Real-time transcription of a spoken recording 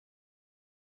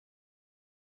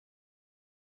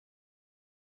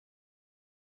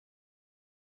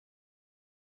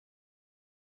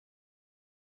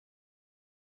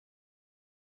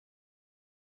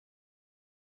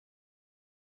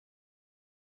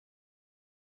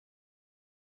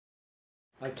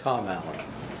I'm Tom Allen,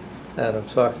 and I'm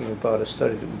talking about a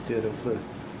study that we did of a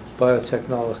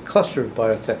cluster of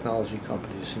biotechnology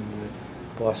companies in the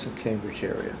Boston-Cambridge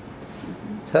area,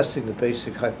 testing the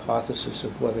basic hypothesis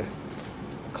of whether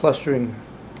clustering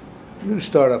new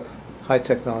startup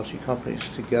high-technology companies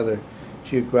together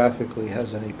geographically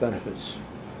has any benefits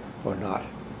or not.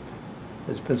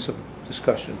 There's been some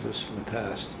discussion of this in the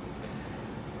past.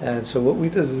 And so what we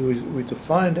did is we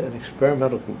defined an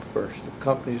experimental group first of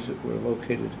companies that were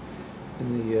located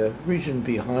in the region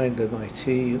behind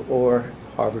MIT or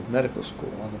Harvard Medical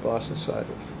School on the Boston side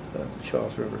of the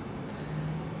Charles River.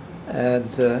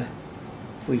 And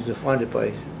we defined it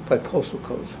by postal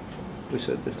codes. We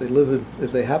said if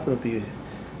they happen to be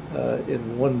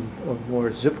in one or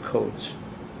more zip codes,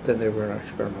 then they were in our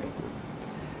experimental group.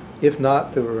 If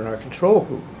not, they were in our control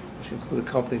group, which included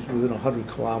companies within 100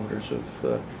 kilometers of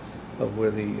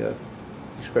where the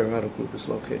experimental group is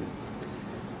located.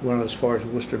 We went as far as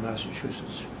Worcester,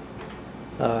 Massachusetts.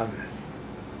 And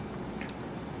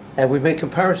we made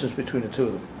comparisons between the two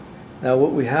of them. Now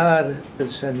what we had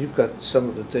is, and you've got some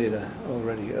of the data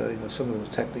already, some of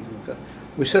the technique we've got.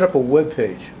 We set up a web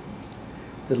page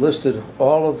that listed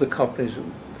all of the companies that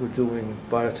were doing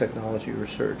biotechnology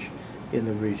research in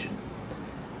the region.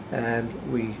 And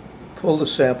we pulled a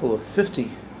sample of 50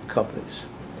 companies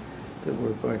that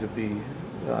we're going to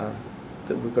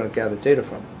gather data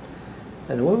from.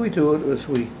 And the way we do it is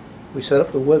we set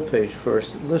up the web page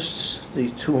first. It lists the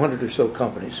 200 or so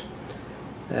companies,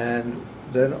 and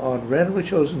then on randomly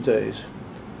chosen days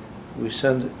we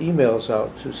send emails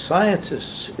out to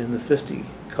scientists in the 50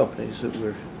 companies that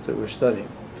we're studying,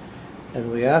 and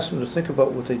we ask them to think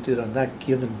about what they did on that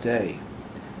given day.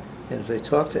 And if they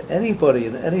talk to anybody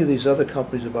in any of these other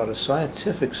companies about a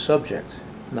scientific subject,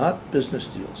 not business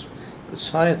deals, but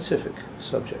scientific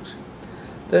subjects,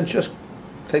 then just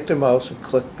take their mouse and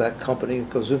click that company. It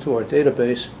goes into our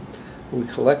database. We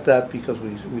collect that because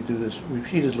we do this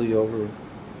repeatedly over a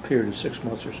period of 6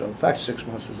 months or so. In fact, 6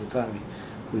 months was the time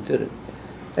we did it.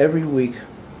 Every week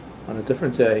on a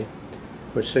different day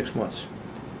for 6 months.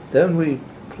 Then we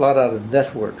plot out a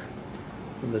network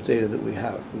from the data that we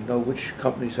have. We know which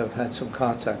companies have had some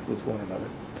contact with one another.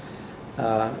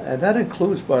 And that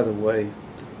includes, by the way,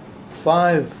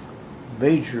 5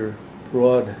 major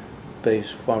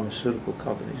broad-based pharmaceutical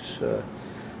companies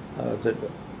that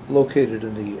located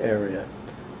in the area.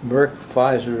 Merck,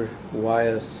 Pfizer,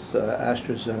 Wyeth,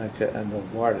 AstraZeneca, and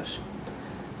Novartis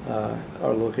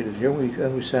are located here.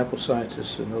 And we sample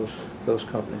scientists in those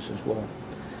companies as well.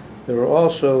 There are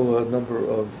also a number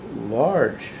of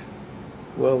large,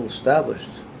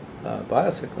 well-established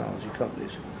biotechnology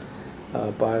companies,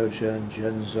 Biogen,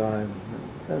 Genzyme,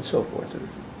 and so forth. There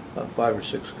are 5 or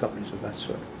 6 companies of that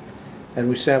sort. And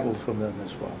we sampled from them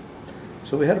as well.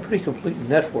 So we had a pretty complete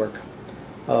network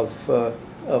of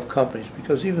companies,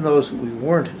 because even those that we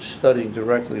weren't studying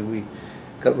directly, we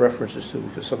got references to,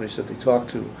 because somebody said they talked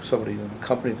to somebody in a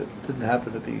company that didn't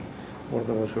happen to be one of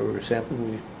the ones where we were sampling.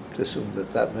 We assumed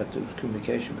that meant there was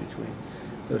communication between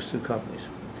those two companies.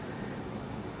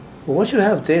 Well, once you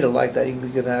have data like that, you can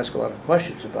begin to ask a lot of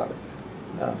questions about it.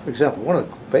 For example, one of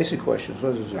the basic questions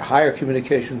was, is there higher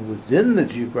communication within the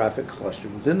geographic cluster,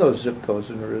 within those zip codes,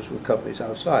 than there is with companies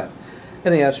outside?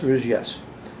 And the answer is yes.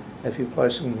 If you apply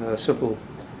some simple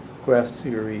graph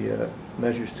theory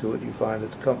measures to it, you find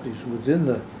that the companies within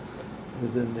the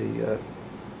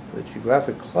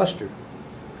geographic cluster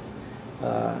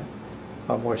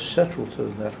are more central to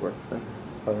the network than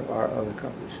other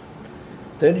companies.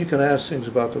 Then you can ask things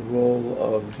about the role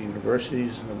of the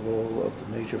universities and the role of the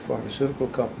major pharmaceutical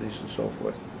companies and so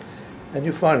forth. And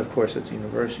you find, of course, that the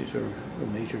universities are a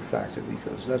major factor,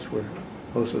 because that's where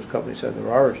most of those companies had their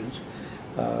origins,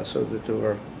 so that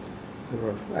there are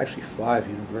actually 5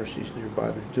 universities nearby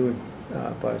that are doing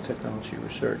biotechnology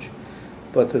research.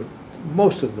 But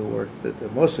most of the work,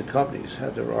 most of the companies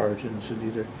had their origins in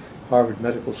either Harvard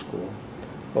Medical School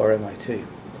or MIT.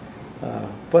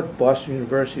 But Boston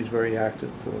University is very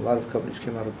active. A lot of companies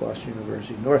came out of Boston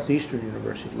University. Northeastern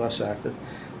University, less active.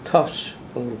 Tufts,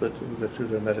 a little bit through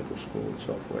their medical school and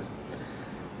so forth.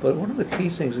 But one of the key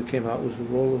things that came out was the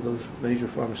role of those major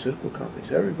pharmaceutical companies.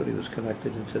 Everybody was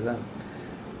connected into them.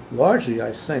 Largely,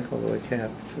 I think, although we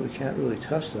can't really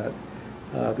test that,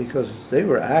 because they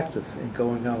were active in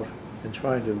going out and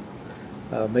trying to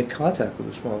make contact with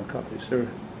the smaller companies. They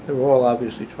were all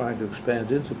obviously trying to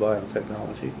expand into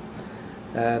biotechnology.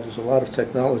 And there's a lot of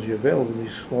technology available in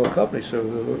these small companies, so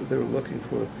they were looking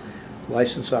for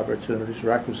license opportunities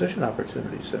or acquisition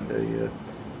opportunities, and they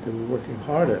were working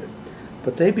hard at it.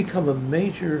 But they become a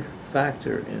major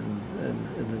factor in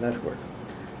the network.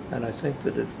 And I think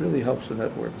that it really helps the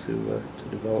network to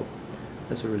develop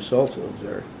as a result of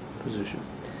their position.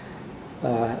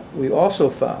 We also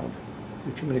found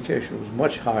the communication was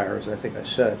much higher, as I think I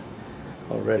said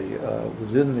already,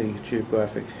 within the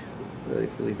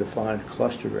geographically defined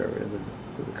cluster area than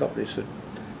the companies that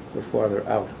were farther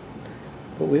out.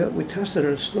 But we tested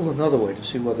it still another way to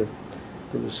see whether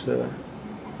there was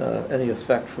any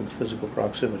effect from physical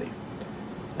proximity.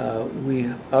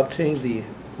 We obtained the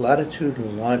latitude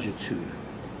and longitude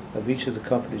of each of the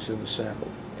companies in the sample.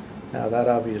 Now that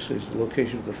obviously is the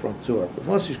location of the front door, but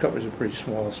most of these companies are pretty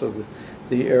small, so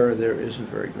the error there isn't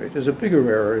very great. There's a bigger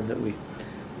error in that we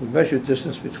measured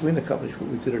distance between the companies, but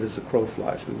we did it as the crow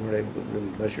flies. We weren't able to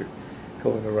really measure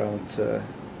going around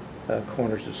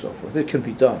corners and so forth. It can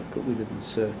be done, but we didn't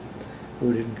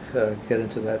get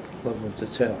into that level of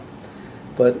detail.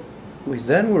 But we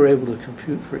then were able to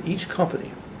compute for each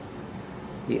company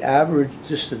the average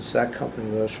distance that company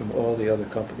was from all the other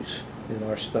companies in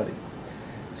our study.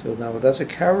 So now that's a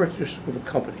characteristic of a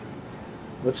company.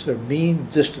 What's their mean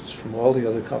distance from all the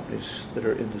other companies that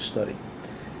are in the study?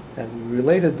 And we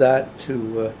related that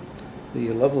to the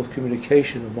level of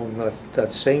communication among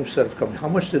that same set of companies. How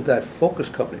much did that focus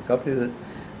company that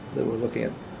we're looking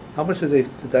at, how much did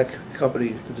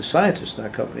the scientists in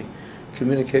that company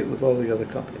communicate with all the other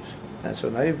companies? And so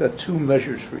now you've got two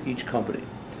measures for each company,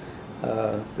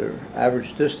 their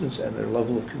average distance and their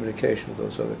level of communication with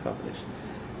those other companies.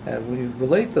 And when you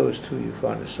relate those two, you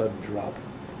find a sudden drop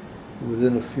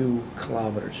within a few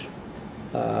kilometers.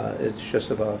 It's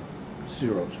just about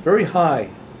zero. It's very high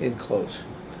in close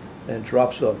and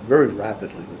drops off very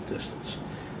rapidly with distance,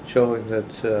 showing that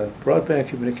broadband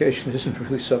communication isn't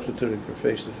really substituting for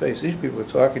face-to-face. These people are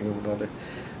talking to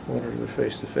one another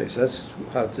face-to-face. That's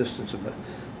how distance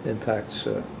impacts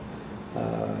the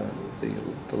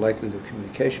likelihood of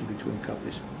communication between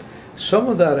companies. Some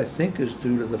of that, I think, is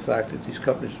due to the fact that these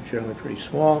companies are generally pretty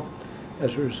small.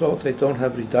 As a result, they don't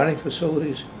have any dining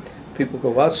facilities. People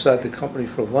go outside the company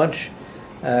for lunch,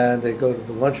 and they go to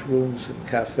the lunch rooms and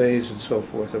cafes and so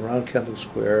forth around Kendall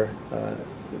Square,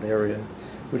 an area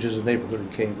which is a neighborhood in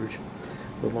Cambridge,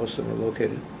 where most of them are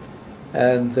located.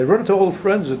 And they run into old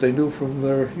friends that they knew from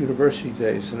their university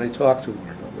days, and they talk to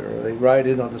one another, or they ride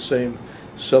in on the same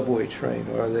subway train,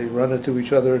 or they run into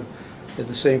each other in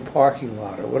the same parking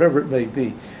lot, or whatever it may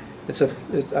be. It,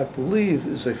 I believe,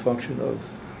 is a function of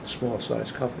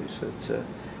small-sized companies that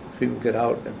people get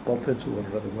out and bump into one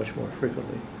another much more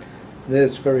frequently. And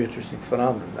it's a very interesting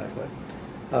phenomenon that way.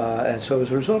 And so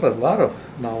as a result, a lot of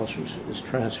knowledge is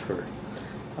transferred.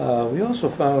 We also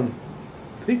found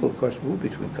people, of course, move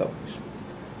between companies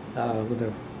when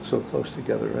they're so close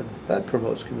together, and that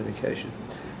promotes communication.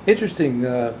 Interesting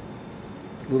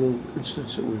little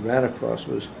instance that we ran across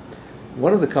was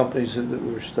one of the companies that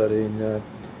we were studying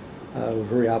were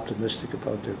very optimistic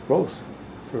about their growth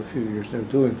for a few years. They were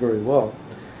doing very well,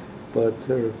 but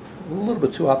they're a little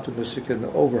bit too optimistic and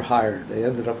overhired. They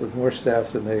ended up with more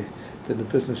staff than the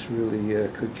business really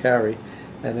could carry,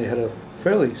 and they had a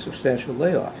fairly substantial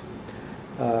layoff.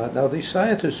 Now these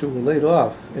scientists who were laid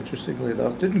off, interestingly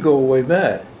enough, didn't go away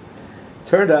mad.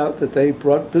 Turned out that they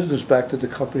brought business back to the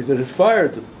company that had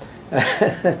fired them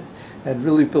and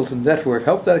really built a network,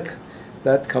 helped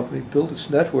that company build its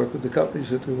network with the companies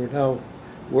that they were now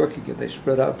working in. They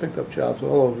spread out, picked up jobs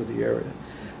all over the area.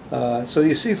 So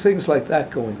you see things like that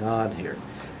going on here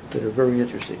that are very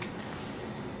interesting.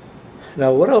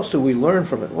 Now, what else do we learn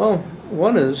from it? Well,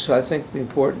 one is, I think, the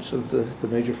importance of the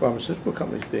major pharmaceutical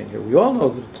companies being here. We all know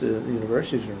that the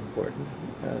universities are important,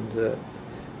 and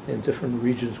in different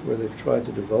regions where they've tried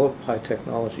to develop high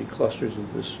technology clusters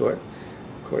of this sort,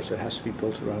 of course, it has to be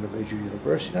built around a major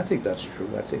university. And I think that's true.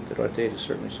 I think that our data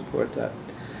certainly support that.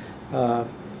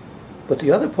 But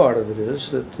the other part of it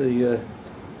is that the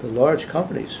large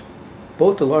companies,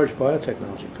 both the large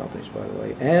biotechnology companies, by the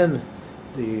way, and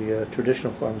the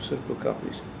traditional pharmaceutical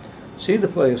companies, seem to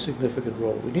play a significant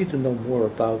role. We need to know more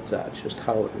about that, just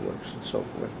how it works and so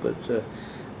forth. But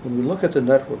when we look at the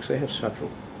networks, they have central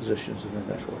positions in the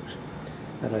networks,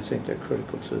 and I think they're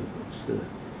critical to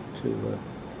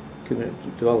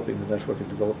developing the network and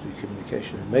developing the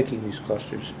communication and making these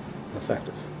clusters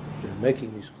effective,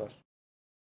 making these clusters.